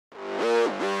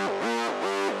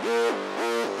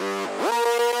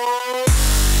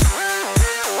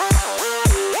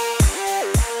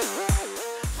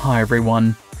Hi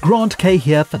everyone, Grant K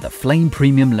here for the Flame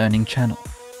Premium Learning channel.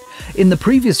 In the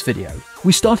previous video,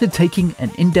 we started taking an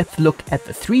in-depth look at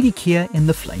the 3D keyer in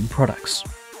the Flame products.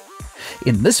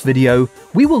 In this video,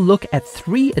 we will look at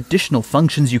 3 additional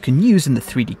functions you can use in the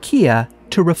 3D keyer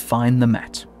to refine the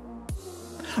mat.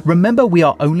 Remember, we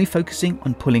are only focusing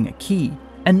on pulling a key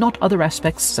and not other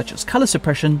aspects such as color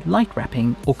suppression, light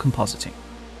wrapping, or compositing.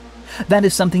 That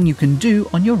is something you can do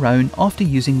on your own after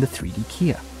using the 3D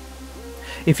keyer.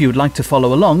 If you would like to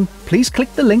follow along, please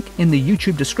click the link in the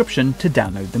YouTube description to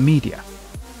download the media.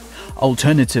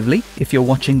 Alternatively, if you're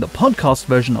watching the podcast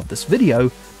version of this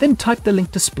video, then type the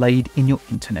link displayed in your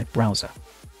internet browser.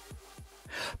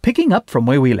 Picking up from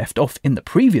where we left off in the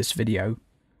previous video,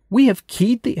 we have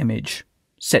keyed the image,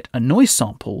 set a noise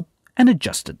sample, and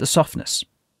adjusted the softness.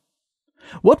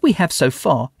 What we have so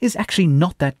far is actually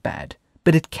not that bad,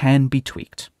 but it can be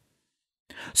tweaked.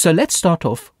 So let's start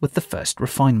off with the first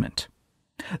refinement.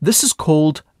 This is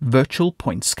called virtual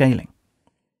point scaling.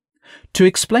 To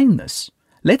explain this,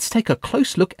 let's take a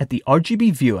close look at the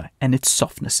RGB viewer and its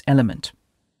softness element.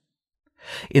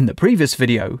 In the previous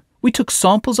video, we took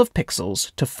samples of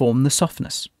pixels to form the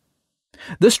softness.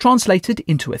 This translated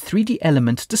into a 3D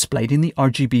element displayed in the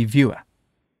RGB viewer.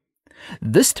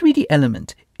 This 3D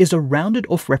element is a rounded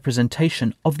off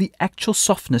representation of the actual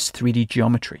softness 3D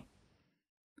geometry.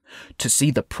 To see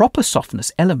the proper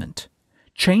softness element,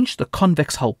 change the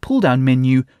convex hull pull-down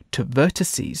menu to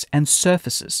vertices and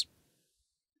surfaces.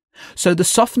 So the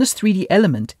softness 3D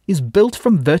element is built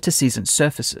from vertices and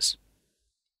surfaces.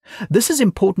 This is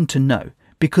important to know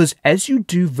because as you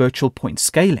do virtual point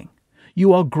scaling,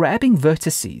 you are grabbing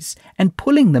vertices and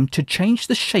pulling them to change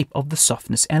the shape of the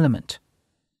softness element.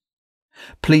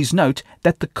 Please note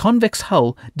that the convex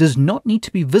hull does not need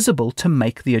to be visible to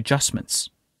make the adjustments.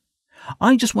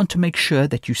 I just want to make sure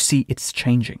that you see it's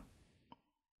changing.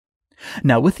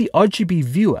 Now with the RGB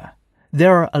viewer,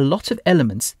 there are a lot of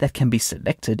elements that can be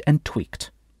selected and tweaked.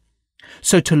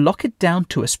 So to lock it down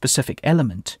to a specific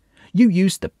element, you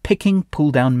use the picking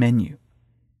pull-down menu.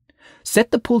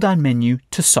 Set the pull-down menu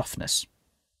to softness.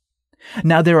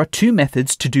 Now there are 2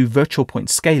 methods to do virtual point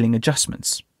scaling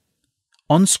adjustments: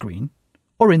 on-screen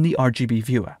or in the RGB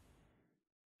viewer.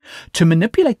 To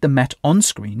manipulate the mat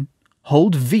on-screen,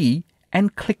 hold V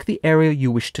and click the area you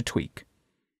wish to tweak.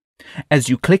 As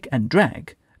you click and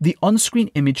drag, the on-screen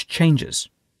image changes.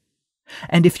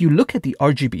 And if you look at the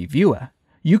RGB viewer,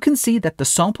 you can see that the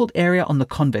sampled area on the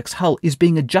convex hull is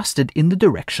being adjusted in the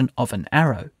direction of an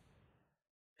arrow.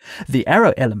 The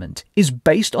arrow element is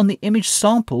based on the image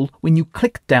sampled when you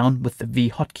click down with the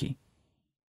V hotkey.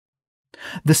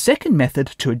 The second method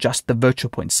to adjust the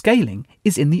virtual point scaling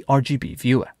is in the RGB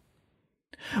viewer.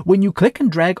 When you click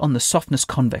and drag on the softness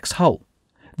convex hull,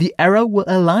 the arrow will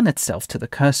align itself to the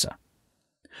cursor.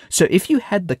 So if you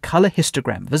had the color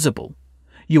histogram visible,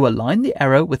 you align the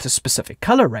arrow with a specific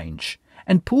color range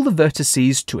and pull the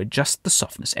vertices to adjust the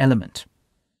softness element.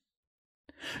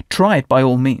 Try it by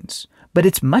all means, but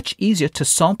it's much easier to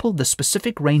sample the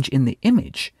specific range in the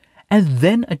image and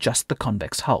then adjust the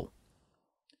convex hull.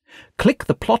 Click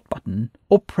the plot button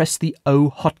or press the O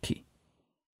hotkey.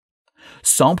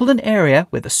 Sample an area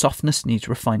where the softness needs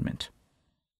refinement.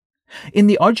 In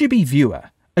the RGB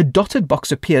viewer, a dotted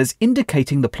box appears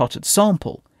indicating the plotted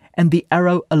sample and the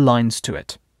arrow aligns to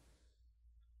it.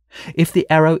 If the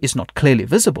arrow is not clearly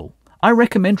visible, I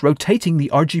recommend rotating the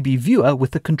RGB viewer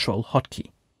with the Control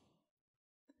hotkey.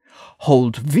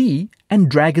 Hold V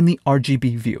and drag in the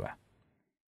RGB viewer.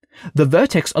 The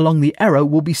vertex along the arrow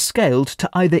will be scaled to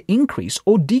either increase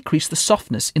or decrease the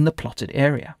softness in the plotted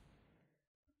area.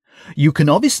 You can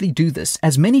obviously do this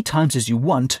as many times as you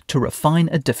want to refine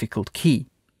a difficult key.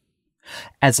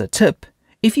 As a tip,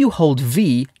 if you hold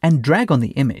V and drag on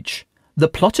the image, the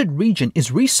plotted region is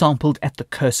resampled at the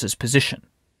cursor's position.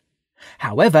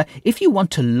 However, if you want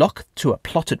to lock to a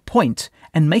plotted point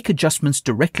and make adjustments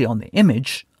directly on the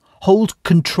image, hold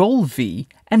Ctrl V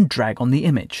and drag on the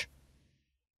image.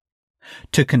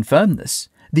 To confirm this,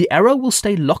 the arrow will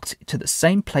stay locked to the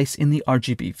same place in the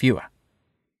RGB viewer.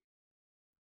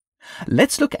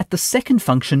 Let's look at the second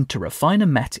function to refine a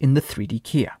mat in the 3D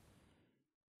keyer.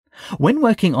 When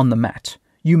working on the mat,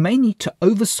 you may need to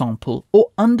oversample or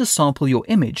undersample your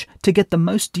image to get the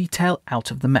most detail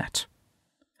out of the mat.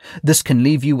 This can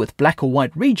leave you with black or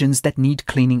white regions that need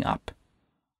cleaning up.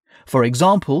 For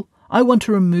example, I want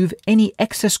to remove any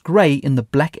excess grey in the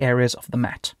black areas of the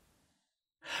mat.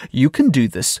 You can do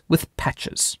this with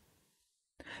patches.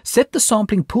 Set the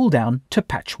sampling pull-down to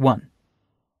Patch 1.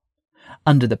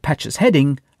 Under the Patches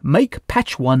heading, make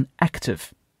Patch 1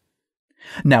 active.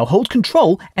 Now hold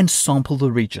Ctrl and sample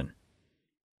the region.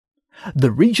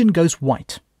 The region goes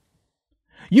white,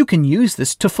 You can use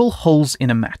this to fill holes in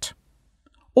a mat.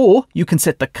 Or you can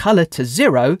set the color to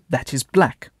 0, that is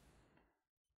black.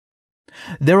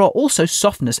 There are also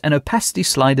softness and opacity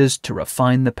sliders to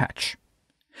refine the patch.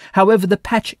 However, the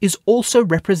patch is also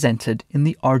represented in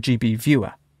the RGB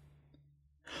viewer.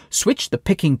 Switch the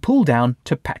picking pull down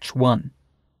to patch 1.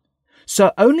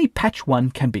 So only patch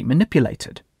 1 can be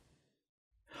manipulated.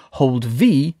 Hold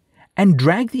V and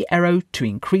drag the arrow to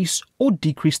increase or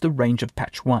decrease the range of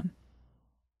patch 1.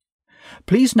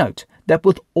 Please note that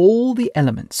with all the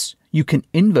elements, you can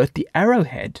invert the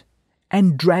arrowhead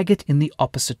and drag it in the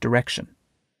opposite direction.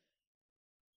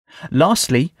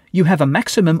 Lastly, you have a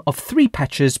maximum of 3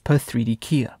 patches per 3D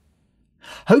keyer.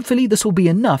 Hopefully this will be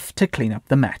enough to clean up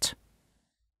the mat.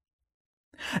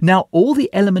 Now all the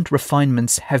element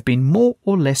refinements have been more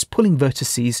or less pulling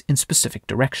vertices in specific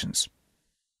directions.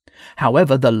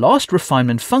 However, the last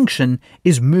refinement function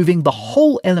is moving the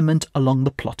whole element along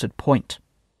the plotted point.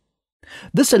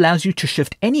 This allows you to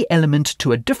shift any element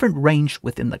to a different range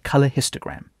within the color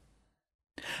histogram.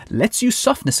 Let's use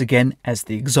softness again as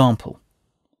the example.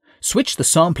 Switch the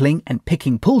sampling and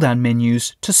picking pull-down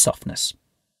menus to softness.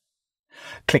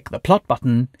 Click the plot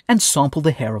button and sample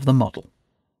the hair of the model.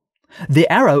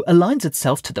 The arrow aligns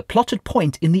itself to the plotted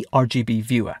point in the RGB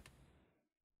viewer.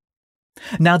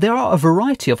 Now there are a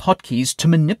variety of hotkeys to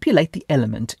manipulate the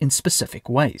element in specific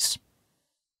ways.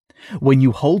 When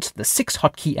you hold the 6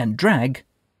 hotkey and drag,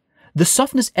 the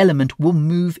softness element will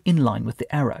move in line with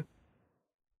the arrow.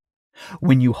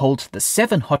 When you hold the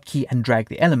 7 hotkey and drag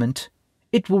the element,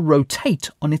 it will rotate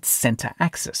on its center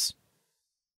axis.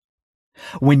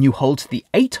 When you hold the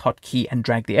 8 hotkey and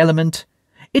drag the element,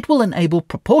 it will enable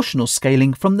proportional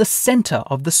scaling from the center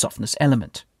of the softness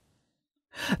element.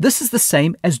 This is the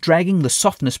same as dragging the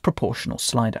softness proportional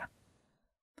slider.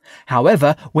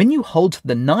 However, when you hold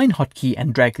the 9 hotkey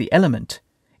and drag the element,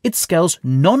 it scales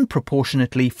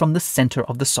non-proportionately from the center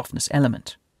of the softness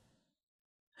element.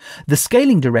 The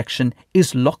scaling direction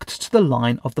is locked to the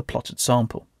line of the plotted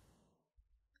sample.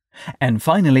 And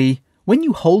finally, when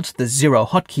you hold the 0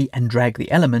 hotkey and drag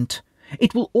the element,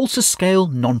 it will also scale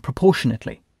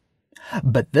non-proportionately.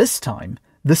 But this time,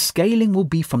 the scaling will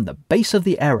be from the base of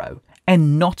the arrow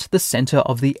and not the center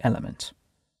of the element.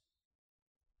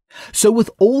 So with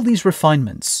all these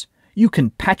refinements, you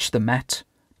can patch the mat,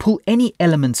 pull any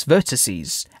element's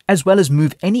vertices, as well as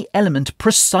move any element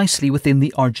precisely within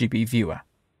the RGB viewer.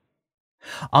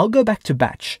 I'll go back to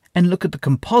batch and look at the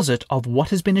composite of what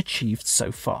has been achieved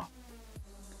so far.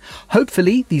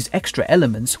 Hopefully, these extra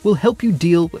elements will help you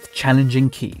deal with challenging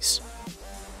keys.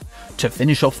 To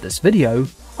finish off this video,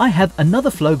 I have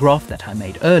another flow graph that I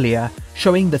made earlier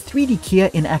showing the 3D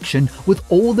keyer in action with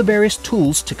all the various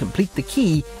tools to complete the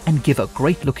key and give a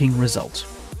great looking result.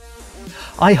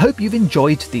 I hope you've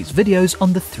enjoyed these videos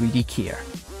on the 3D keyer.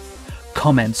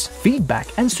 Comments, feedback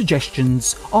and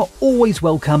suggestions are always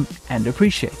welcome and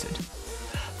appreciated.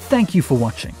 Thank you for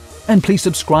watching, and please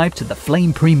subscribe to the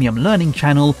Flame Premium Learning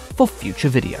channel for future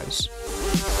videos.